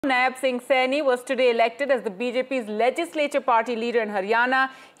Nayab Singh Saini was today elected as the BJP's legislature party leader in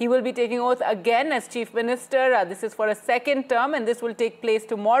Haryana. He will be taking oath again as Chief Minister. This is for a second term and this will take place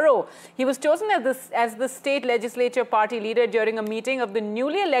tomorrow. He was chosen as the state legislature party leader during a meeting of the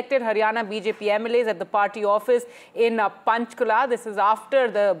newly elected Haryana BJP MLAs at the party office in Panchkula. This is after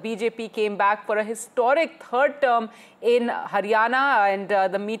the BJP came back for a historic third term in Haryana, and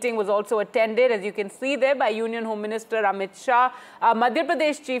the meeting was also attended, as you can see there, by Union Home Minister Amit Shah, Madhya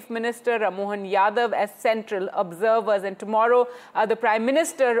Pradesh Chief Minister Mohan Yadav as central observers, and tomorrow the Prime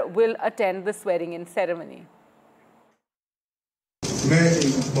Minister will attend the swearing-in ceremony. मैं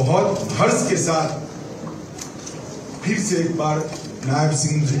बहुत हर्ष के साथ फिर से एक बार नायब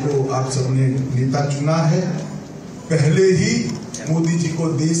सिंह जी को आप सबने नेता चुना है। पहले ही मोदी जी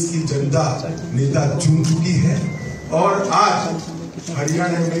को देश की जनता नेता चुन चुकी है और आज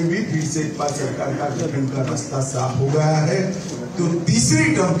हरियाणा में भी फिर से एक बार सरकार का गठन का रास्ता साफ हो गया है। तो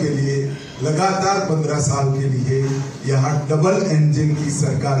तीसरी टर्म के लिए लगातार 15 साल के लिए यहाँ डबल इंजन की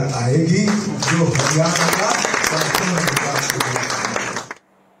सरकार आएगी जो हरियाणा का विकास करेगी।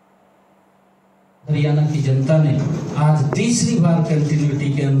 हरियाणा की जनता ने आज तीसरी बार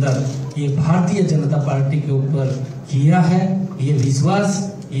कंटिन्यूटी के अंदर ये भारतीय जनता पार्टी के ऊपर किया है। ये विश्वास,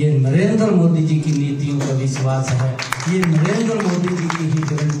 ये नरेंद्र मोदी जी की नीतियों का विश्वास है, ये नरेंद्र मोदी जी की ही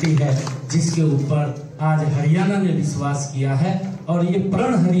गारंटी है जिसके ऊपर आज हरियाणा ने विश्वास किया है। और ये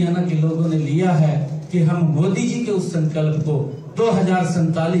प्रण हरियाणा के लोगों ने लिया है कि हम मोदी जी के उस संकल्प को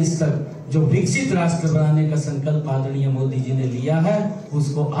 2047 तक जो विकसित राष्ट्र बनाने का संकल्प आदरणीय मोदी जी ने लिया है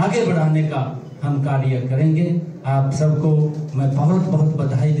उसको आगे बढ़ाने का हम कार्य करेंगे। आप सबको मैं बहुत बहुत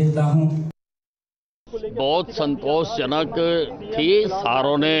बधाई देता हूं। बहुत संतोषजनक थी।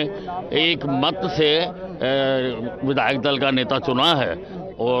 सारों ने एक मत से विधायक दल का नेता चुना है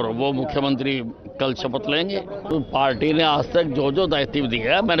और वो मुख्यमंत्री कल शपथ लेंगे। तो पार्टी ने आज तक जो दायित्व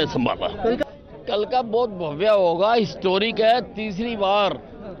दिया है मैंने संभाला। कल का बहुत भव्य होगा, हिस्टोरिक है। तीसरी बार,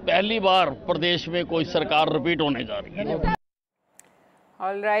 पहली बार प्रदेश में कोई सरकार रिपीट होने जा रही है।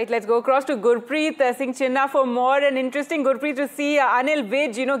 All right, let's go across to Gurpreet Singh Chinna for more. And interesting, Gurpreet, to see Anil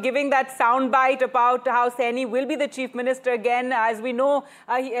Vij, giving that soundbite about how Saini will be the chief minister again. As we know,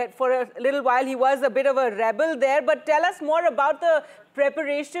 for a little while he was a bit of a rebel there. But tell us more about the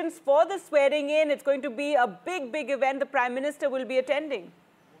preparations for the swearing in. It's going to be a big, big event. The Prime Minister will be attending.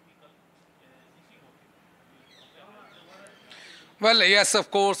 Well, yes,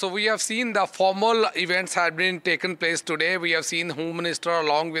 of course. So we have seen the formal events have been taken place today. We have seen Home Minister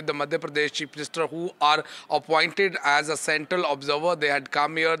along with the Madhya Pradesh Chief Minister who are appointed as a central observer. They had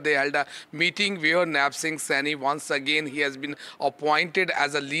come here. They held a meeting where Nayab Singh Saini, once again, he has been appointed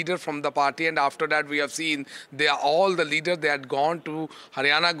as a leader from the party. And after that, we have seen all the leaders, they had gone to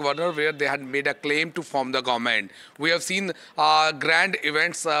Haryana Governor where they had made a claim to form the government. We have seen grand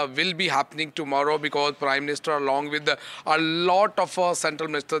events will be happening tomorrow because Prime Minister along with a lot of central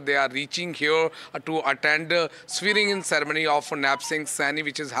ministers, they are reaching here to attend swearing-in ceremony of Nayab Singh Saini,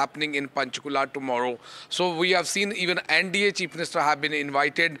 which is happening in Panchkula tomorrow. So we have seen even NDA Chief Minister have been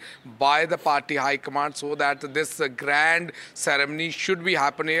invited by the party high command so that this grand ceremony should be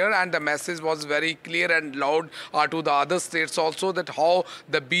happening here. And the message was very clear and loud to the other states also that how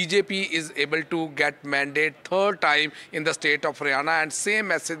the BJP is able to get mandate third time in the state of Haryana, and same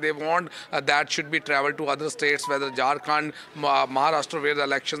message they want that should be traveled to other states, whether Jharkhand, Maharashtra, where the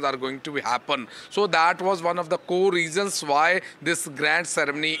elections are going to happen. So that was one of the core reasons why this grand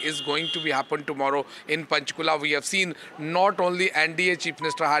ceremony is going to be happen tomorrow in Panchkula. We have seen not only NDA Chief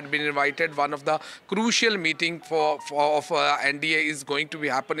Minister had been invited, one of the crucial meeting of NDA is going to be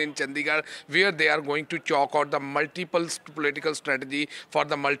happen in Chandigarh, where they are going to chalk out the multiple political strategy for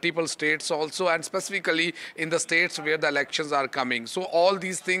the multiple states also, and specifically in the states where the elections are coming. So all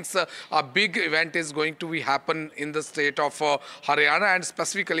these things, a big event is going to be happen in the state of Haryana and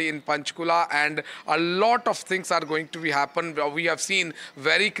specifically in Panchkula, and a lot of things are going to be happen. We have seen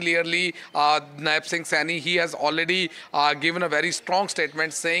very clearly Nayab Singh Saini, he has already given a very strong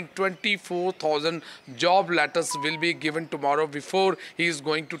statement saying 24,000 job letters will be given tomorrow before he is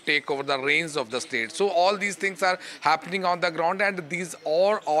going to take over the reins of the state. So all these things are happening on the ground, and these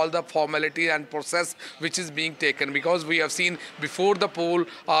are all the formality and process which is being taken, because we have seen before the poll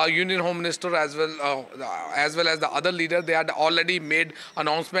Union Home Minister as well as the other leader, they had already made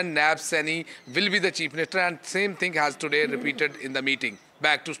announcement Nayab Saini will be the Chief Minister, and same thing has today repeated in the meeting.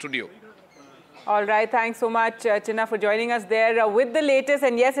 Back to studio. All right, thanks so much, Chinna, for joining us there with the latest.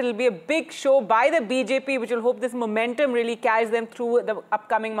 And yes, it will be a big show by the BJP, which will hope this momentum really carries them through the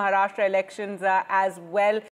upcoming Maharashtra elections as well.